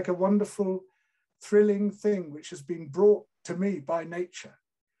 It's like a wonderful, thrilling thing which has been brought to me by nature.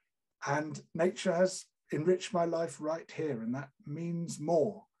 And nature has enriched my life right here. And that means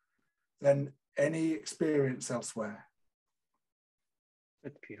more than any experience elsewhere.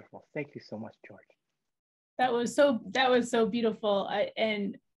 That's beautiful. Thank you so much, George. That was so beautiful.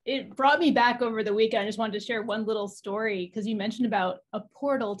 And it brought me back over the weekend. I just wanted to share one little story, because you mentioned about a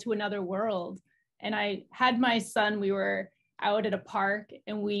portal to another world. And I had my son, we were out at a park,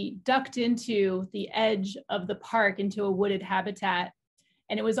 and we ducked into the edge of the park into a wooded habitat,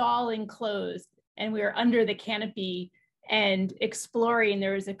 and it was all enclosed, and we were under the canopy and exploring.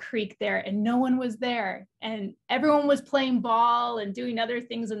 There was a creek there and no one was there, and everyone was playing ball and doing other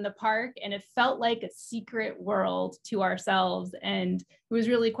things in the park, and it felt like a secret world to ourselves, and it was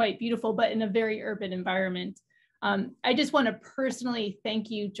really quite beautiful, but in a very urban environment. I just want to personally thank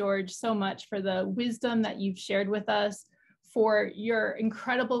you, George, so much for the wisdom that you've shared with us, for your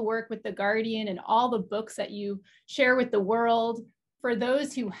incredible work with The Guardian and all the books that you share with the world. For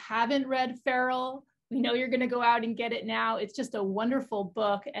those who haven't read Feral, we know you're going to go out and get it now. It's just a wonderful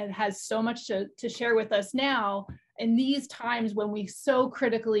book and has so much to share with us now in these times when we so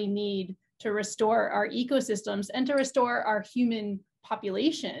critically need to restore our ecosystems and to restore our human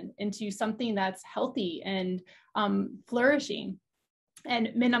population into something that's healthy and flourishing.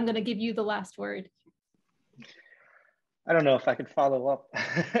 And Min, I'm going to give you the last word. I don't know if I could follow up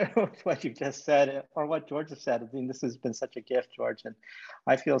with what you just said or what George has said. I mean, this has been such a gift, George, and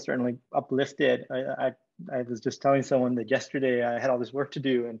I feel certainly uplifted. I was just telling someone that yesterday I had all this work to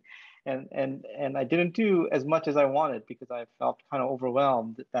do, and I didn't do as much as I wanted because I felt kind of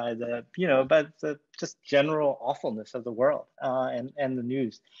overwhelmed by the just general awfulness of the world and the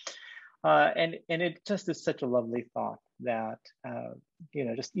news. And it just is such a lovely thought that,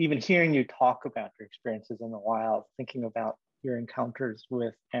 just even hearing you talk about your experiences in the wild, thinking about your encounters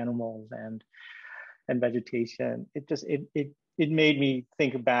with animals and vegetation, it made me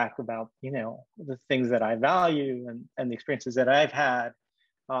think back about, the things that I value and the experiences that I've had,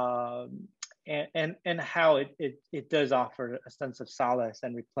 and how it does offer a sense of solace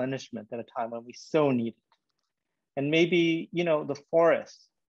and replenishment at a time when we so need it. And maybe, the forest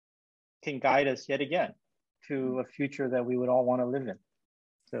can guide us yet again to a future that we would all want to live in.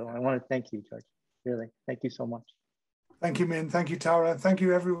 So I want to thank you, George. Really, thank you so much. Thank you, Min. Thank you, Tara. Thank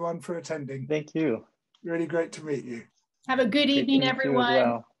you, everyone, for attending. Thank you. Really great to meet you. Have a good evening, everyone,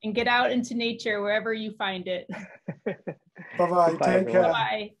 well. and get out into nature wherever you find it. Bye-bye. Take care.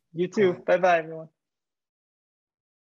 Bye-bye. You too. Bye-bye, everyone.